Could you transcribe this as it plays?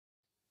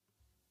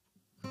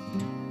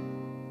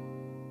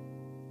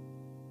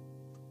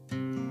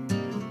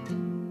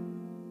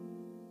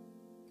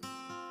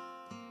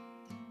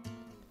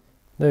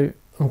Now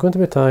I'm going to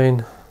be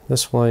tying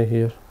this fly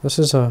here. This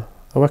is a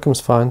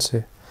Wickhams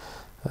Fancy.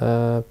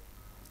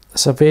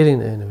 It's a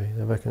variant anyway,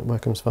 the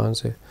Wickhams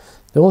Fancy.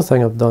 The only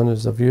thing I've done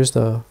is I've used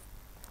a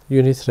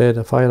uni thread,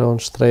 a fire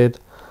orange thread,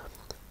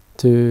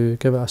 to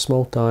give it a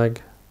small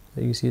tag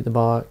that you can see at the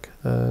back,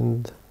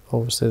 and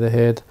obviously the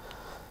head.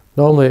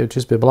 Normally it would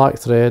just be black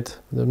thread,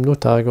 there's no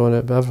tag on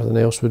it, but everything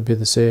else would be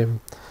the same.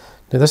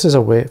 Now this is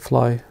a wet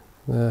fly.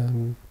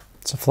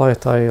 It's a fly I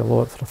tie a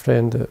lot for a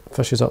friend that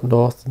fishes up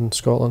north in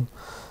Scotland,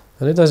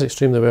 and it does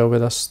extremely well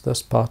with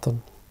this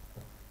pattern.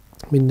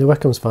 I mean, the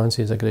Wickhams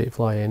Fancy is a great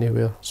fly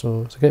anywhere,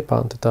 so it's a great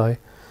pattern to tie.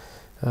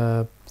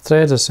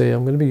 Thread, as I say,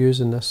 I'm going to be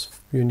using this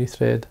uni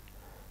thread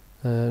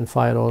in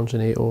fire orange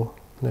and 8/0.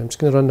 Now I'm just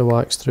going to run the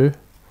wax through to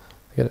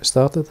get it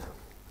started.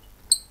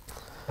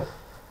 Now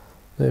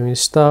when you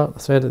start, the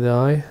thread at the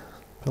eye,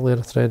 put a layer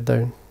of thread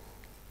down.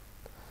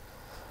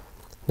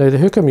 Now the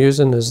hook I'm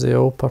using is the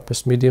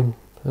all-purpose medium,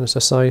 and it's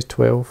a size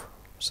 12.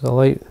 It's a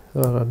light,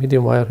 or a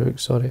medium wire hook,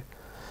 sorry.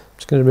 I'm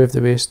just going to remove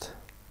the waste,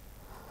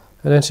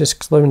 and then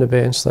just slim the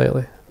bend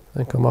slightly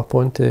and come up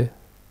onto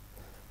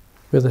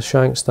where the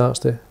shank starts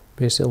to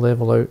basically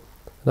level out,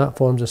 and that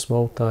forms a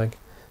small tag.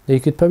 Now you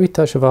could put a wee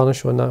touch of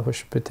varnish on that which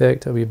should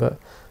protect it a wee bit,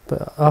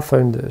 but I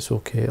found that it's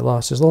okay, it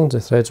lasts. As long as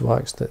the thread's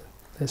waxed, it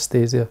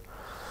stays there.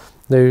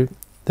 Now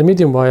the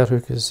medium wire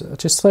hook is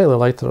just slightly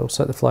lighter, it'll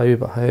set the fly a wee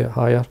bit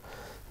higher.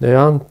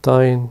 Now I'm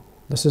tying,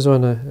 this is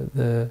on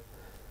the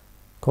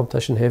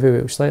competition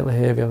heavyweight, which is slightly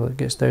heavier, it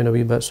gets down a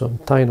wee bit, so I'm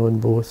tying on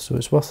both, so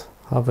it's worth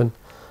having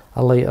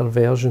a lighter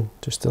version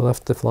just to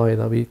lift the fly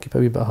that wee, keep it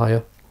a wee bit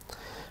higher.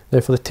 Now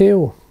for the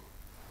tail,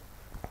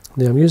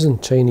 now I'm using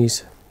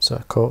Chinese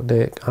sort of cock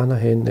neck and a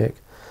hen neck,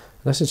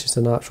 and this is just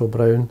a natural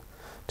brown,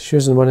 just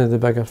using one of the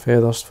bigger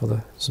feathers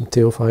for some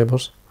tail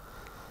fibres.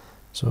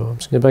 So I'm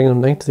just going to bring them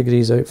 90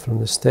 degrees out from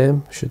the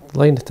stem, should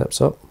line the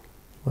tips up.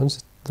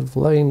 Once they've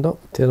lined up,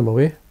 tear them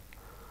away.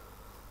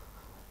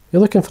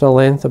 You're looking for a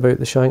length about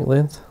the shank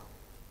length.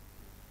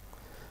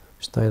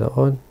 Just tie that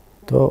on,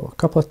 do a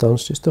couple of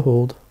turns just to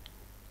hold.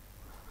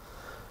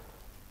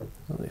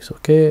 That looks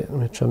okay. I'm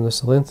going to trim this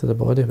the length of the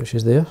body, which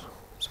is there.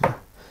 So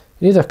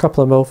you need a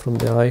couple of mil from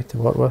the eye to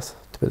work with,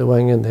 to put the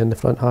wing and then the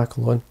front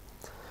hackle on.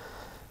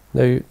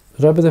 Now,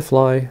 the rib of the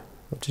fly,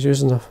 I'm just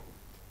using a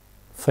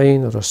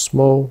fine or a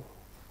small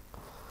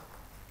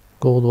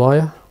gold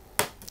wire,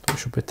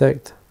 which will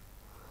protect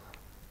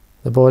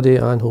the body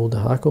and hold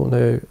the hackle.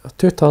 Now,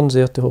 2 turns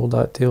there to hold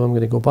that tail. I'm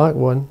going to go back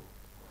 1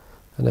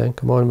 and then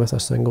come on with a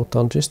single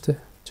turn just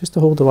to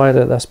hold the wire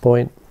at this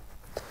point.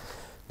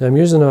 Now I'm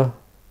using a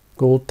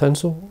gold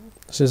tinsel.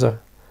 This is a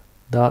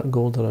dark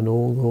gold or an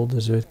old gold,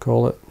 as you would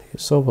call it.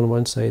 It's silver on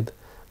one side,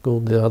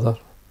 gold the other.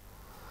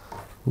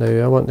 Now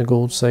I want the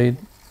gold side,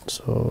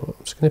 so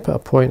I'm just going to put a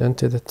point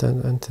into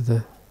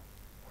the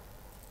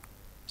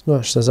it's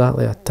not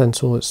exactly a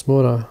tinsel, it's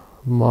more a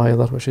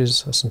mylar, which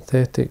is a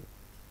synthetic,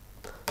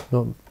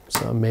 not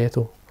sort of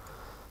metal.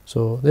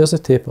 So there's the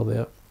taper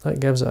there.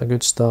 That gives it a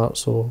good start.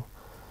 So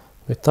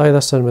we tie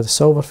this in with the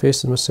silver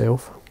facing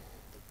myself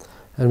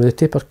and with the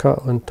taper cut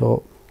on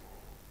top,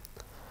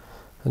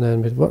 and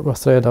then we'd work our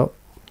thread up.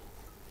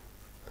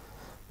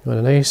 You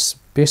want a nice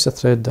base of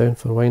thread down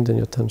for winding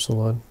your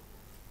tinsel on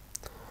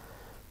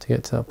to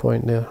get to that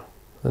point there,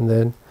 and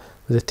then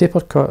with the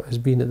taper cut as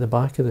being at the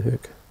back of the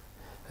hook,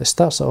 it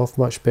starts it off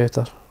much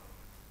better,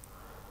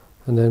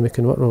 and then we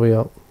can work our way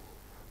up,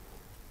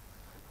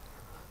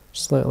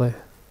 slightly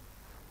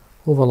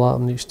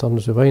overlapping each turn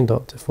as we wind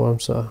up to form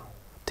sort of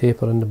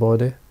taper in the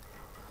body.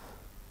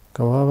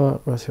 Come over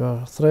with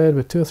your thread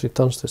with 2 or 3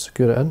 turns to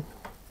secure it in.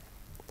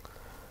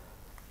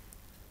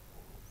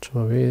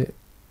 Trim away.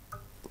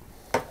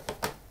 We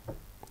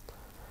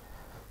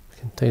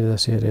can tidy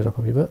this area up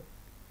a wee bit.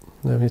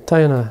 Now when you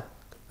tie in the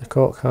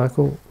cock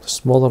hackle, the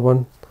smaller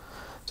one,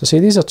 so see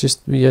these are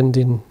just wee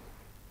Indian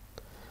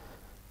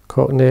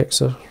cock necks,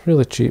 they're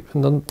really cheap,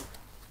 and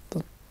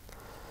you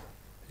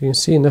can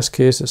see in this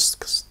case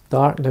it's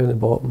dark down the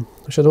bottom,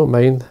 which I don't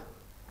mind,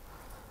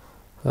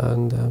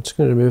 and I'm just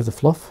going to remove the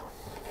fluff,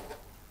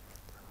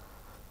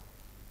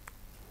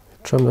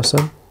 trim this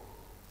in. Now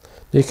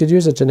you could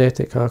use a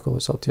genetic hackle,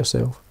 it's up to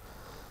yourself.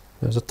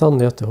 There's a turn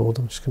there to hold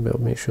them, just going to be able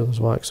to make sure there's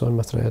wax on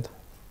my thread.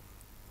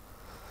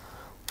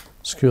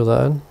 Screw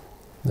that in.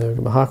 Now I've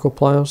got my hackle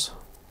pliers.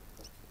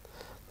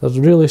 There's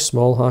really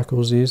small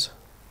hackles these.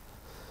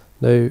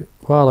 Now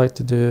what I like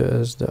to do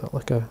is do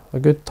like a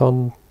good turn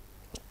or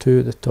 2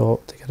 at the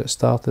top to get it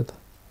started,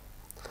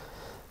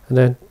 and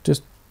then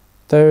just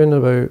down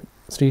about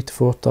 3 to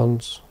 4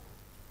 turns.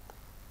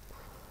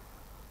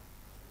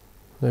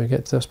 Now we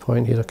get to this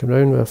point here, I come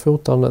round with a full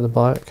turn at the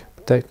back,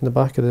 protecting the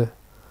back of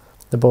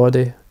the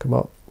body, come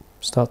up,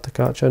 start to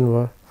catch in,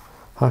 we're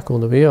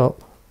hackling the way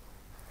up,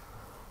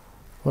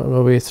 working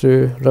our way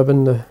through,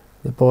 ribbing the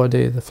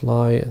body, the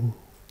fly, and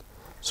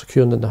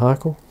securing in the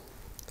hackle.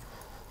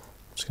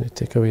 I'm just going to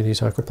take away these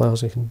hackle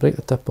pliers, you can break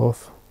the tip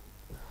off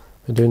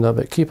by doing that,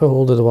 but keep a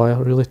hold of the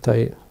wire really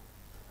tight.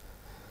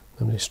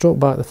 I'm going to stroke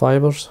back the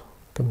fibres,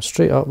 come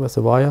straight up with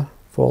the wire,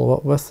 follow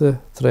up with the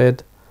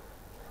thread,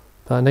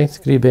 a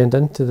 90-degree bend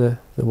into the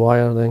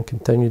wire and then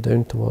continue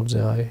down towards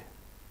the eye.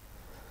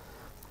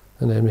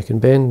 And then we can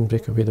bend and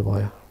break away the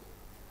wire.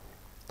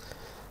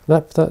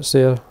 That's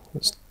there.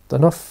 It's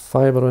enough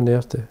fibre on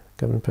there to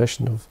give an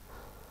impression of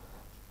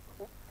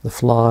the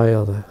fly,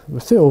 or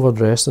without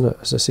overdressing it.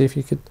 As I say, if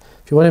you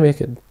want to make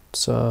it,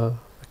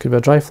 it could be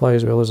a dry fly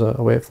as well as a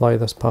wet fly.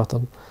 This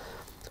pattern,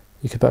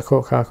 you could put a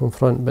cock hackle in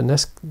front, but in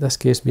this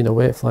case, being a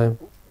wet fly,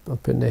 I'm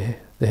putting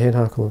the hen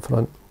hackle in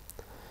front.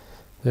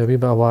 Now a wee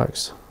bit of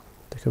wax,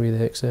 take away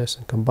the excess,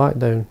 and come back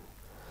down,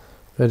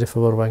 ready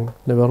for our wing.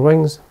 Now our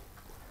wings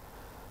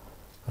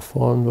are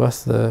formed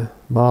with the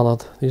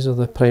mallard. These are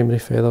the primary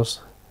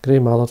feathers, grey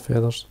mallard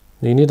feathers.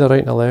 Now you need a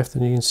right and a left,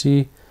 and you can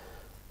see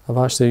I've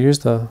actually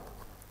used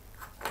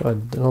what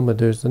I normally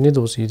do is the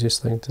needle's the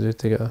easiest thing to do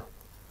to get a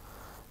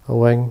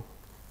wing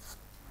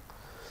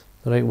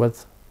the right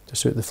width to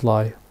suit the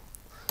fly.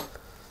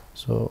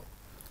 So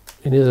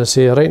you need, as I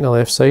say, a right and a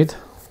left side.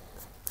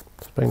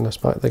 Just bring this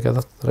back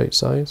together to the right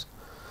size.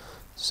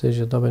 This is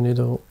your double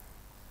needle.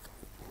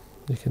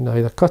 You can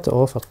either cut it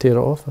off or tear it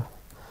off.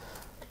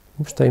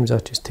 Most times I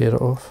just tear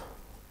it off.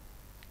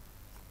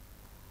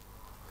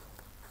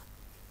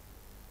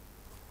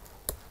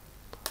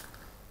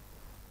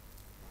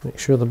 Make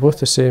sure they're both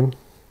the same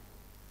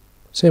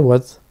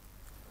width,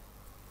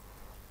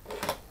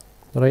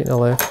 the right and the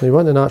left. Now you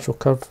want the natural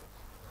curve,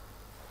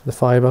 the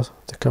fibre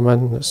to come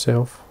in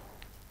itself.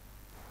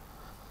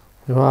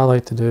 Now what I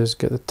like to do is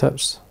get the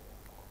tips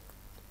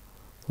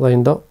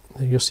lined up.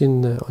 Now you're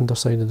seeing the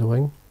underside of the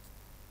wing.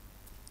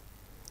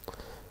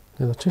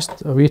 Now they're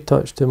just a wee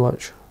touch too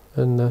much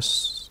in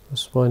this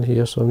one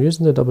here, so I'm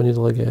using the double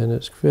needle again.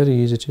 It's very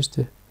easy just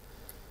to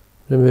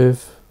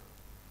remove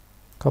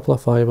a couple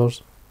of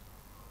fibres,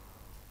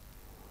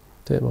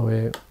 take them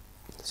away.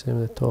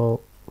 Same at the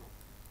top.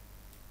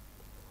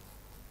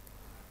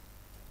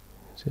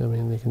 See what I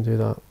mean? They can do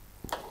that.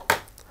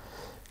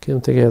 Keep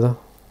them together.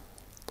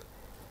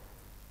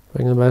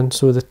 Bring them in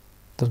so that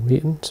they're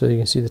meeting, so you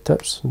can see the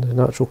tips, and the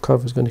natural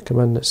curve is going to come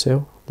in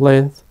itself.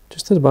 Length,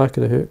 just to the back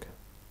of the hook.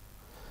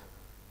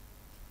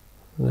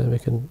 And then we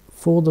can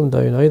fold them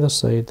down either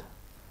side.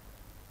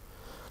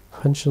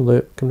 Pinch and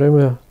loop. Come round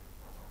with a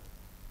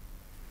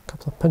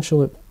couple of pinch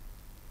and loop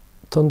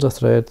turns of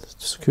thread,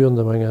 securing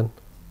the wing in. A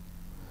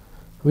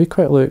wee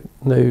quick look.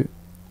 Now,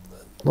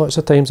 lots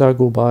of times I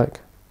go back,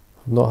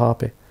 I'm not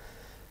happy.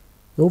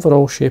 The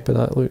overall shape of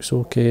that looks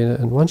okay,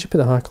 and once you put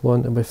the hackle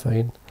on, it'll be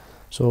fine.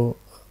 So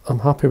I'm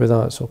happy with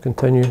that, so I'll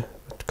continue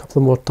with a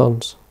couple of more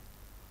turns.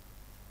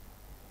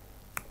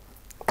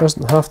 It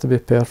doesn't have to be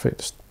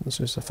perfect, it's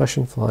just a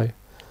fishing fly. A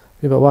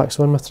wee bit of wax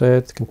on my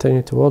thread,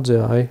 continue towards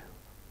the eye,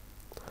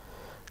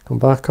 come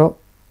back up,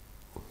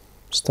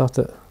 start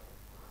it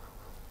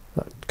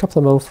a couple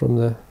of mil from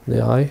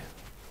the eye.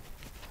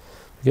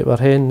 We get our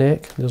hen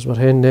neck, there's our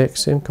hen neck,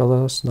 same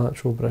colour, it's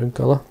natural brown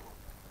colour.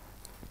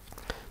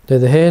 Now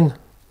the hen,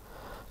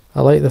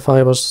 I like the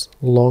fibres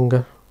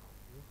longer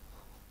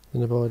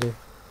than the body.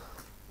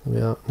 There we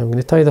are. Now I'm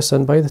going to tie this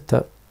in by the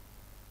tip.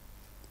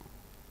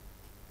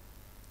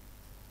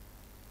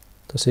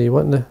 To see you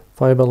want the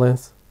fibre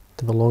length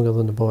to be longer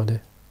than the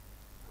body.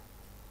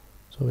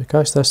 So we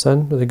catch this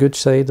in with the good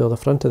side or the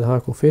front of the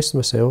hackle facing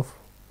myself.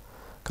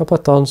 A couple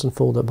of turns and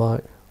fold it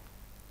back.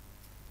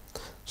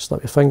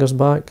 Slip your fingers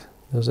back,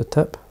 there's the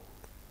tip.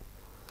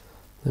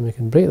 Then we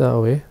can break that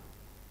away.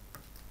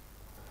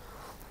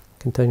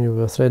 Continue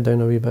with our thread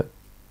down a wee bit.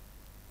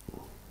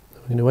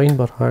 We're going to wind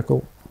our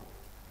hackle.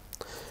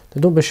 Now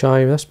don't be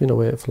shy, this being a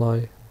wet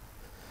fly.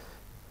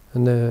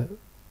 And the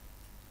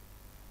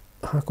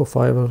hackle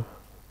fibre,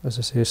 as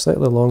I say, is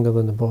slightly longer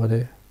than the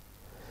body.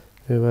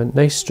 We want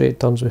nice straight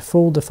turns. We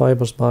fold the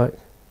fibres back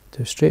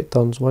to straight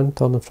turns, one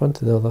turn in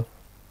front of the other.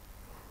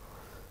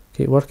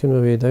 Keep working my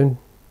way down.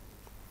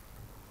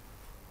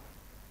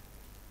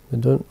 We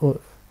don't, oh,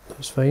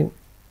 that's fine.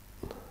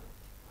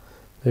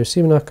 Now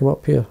see when I come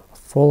up here, I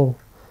follow,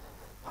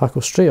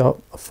 hackle straight up,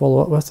 I follow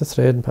up with the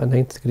thread and put a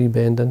 90-degree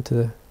bend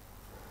into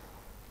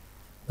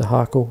the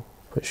hackle,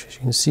 which as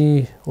you can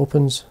see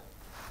opens,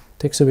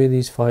 takes away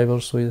these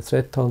fibres so the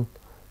thread turn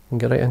and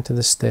get right into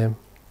the stem.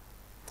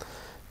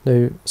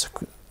 Now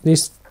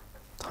these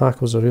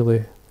hackles are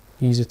really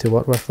easy to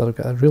work with, they've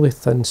got a really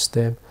thin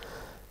stem,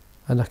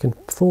 and I can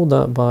fold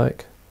that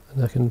back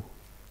and I can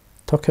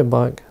tuck it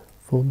back,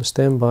 fold the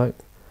stem back,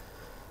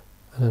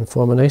 and then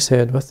form a nice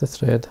head with the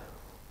thread.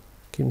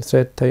 Keep the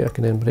thread tight, I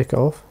can then break it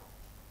off,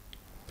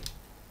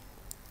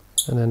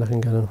 and then I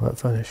can get in a wet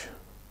finish.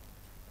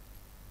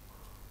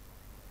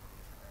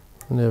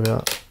 And there we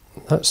are.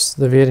 That's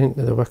the variant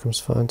of the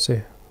Wickhams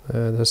Fancy.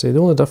 As I say, the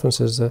only difference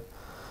is that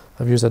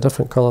I've used a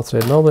different colour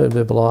thread. Normally it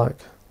would be black.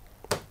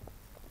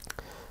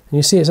 And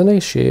you see it's a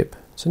nice shape,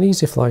 it's an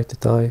easy fly to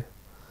tie.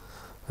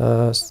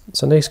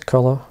 It's a nice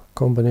colour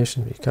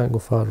combination, but you can't go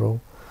far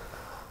wrong.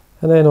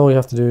 And then all you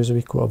have to do is a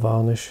wee coat of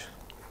varnish.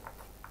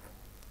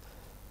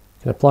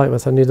 You can apply it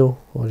with a needle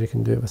or you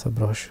can do it with a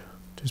brush.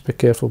 Just be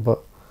careful, but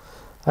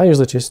I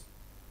usually just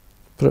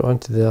put it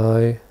onto the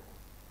eye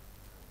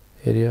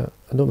area.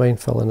 I don't mind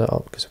filling it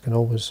up because I can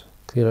always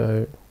clear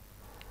it out.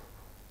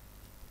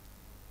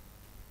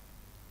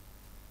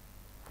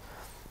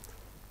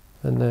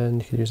 and then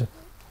you can use a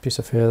piece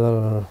of feather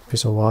or a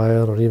piece of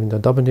wire or even a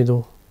dubbing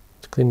needle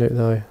to clean out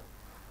the eye.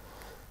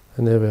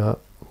 And there we are.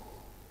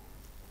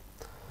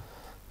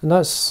 And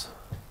that's,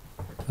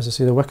 as I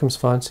say, the Wickhams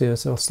Fancy.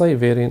 It's a slight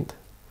variant.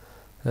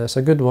 It's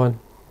a good one,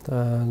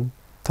 and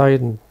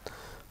tied in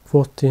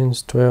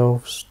 14s,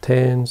 12s,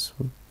 10s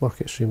work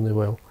extremely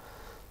well.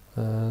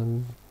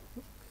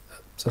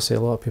 As I say, a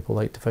lot of people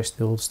like to fish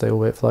the old style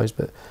wet flies,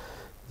 but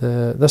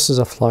this is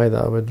a fly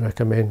that I would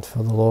recommend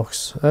for the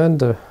lochs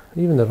and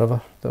even the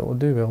river. That will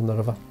do well in the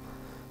river.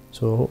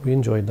 So I hope you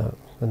enjoyed that,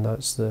 and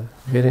that's the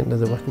variant of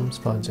the Wickhams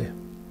Fancy.